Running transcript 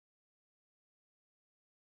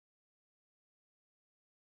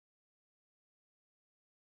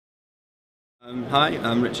Hi,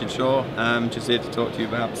 I'm Richard Shaw. Just here to talk to you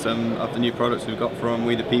about some of the new products we've got from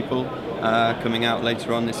Wethepeople coming out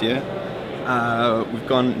later on this year. We've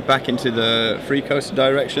gone back into the freecoaster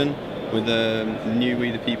direction with the new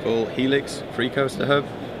Wethepeople Helix freecoaster hub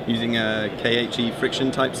using a KHE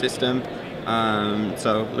friction type system.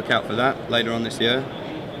 So look out for that later on this year.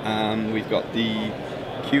 We've got the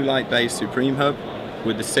Q-Lite based Supreme hub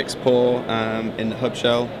with the 6-pore in the hub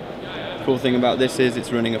shell. Cool thing about this is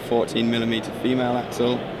it's running a 14mm female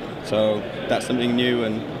axle, so that's something new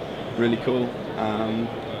and really cool.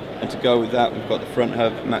 And to go with that, we've got the front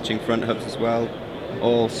hub, matching front hubs as well,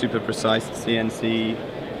 all super precise CNC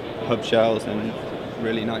hub shells and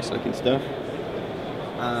really nice looking stuff.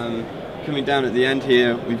 Coming down at the end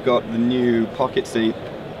here, we've got the new pocket seat,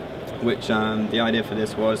 which the idea for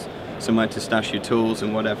this was somewhere to stash your tools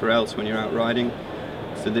and whatever else when you're out riding.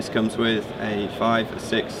 So this comes with a 5, a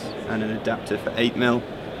 6 and an adapter for 8mm,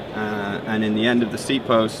 and in the end of the seat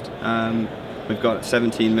post we've got a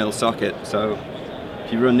 17mm socket, so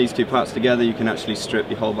if you run these two parts together you can actually strip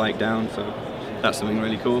your whole bike down, so that's something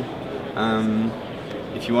really cool.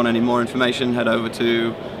 If you want any more information, head over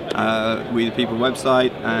to Wethepeople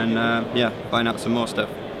website and yeah, find out some more stuff.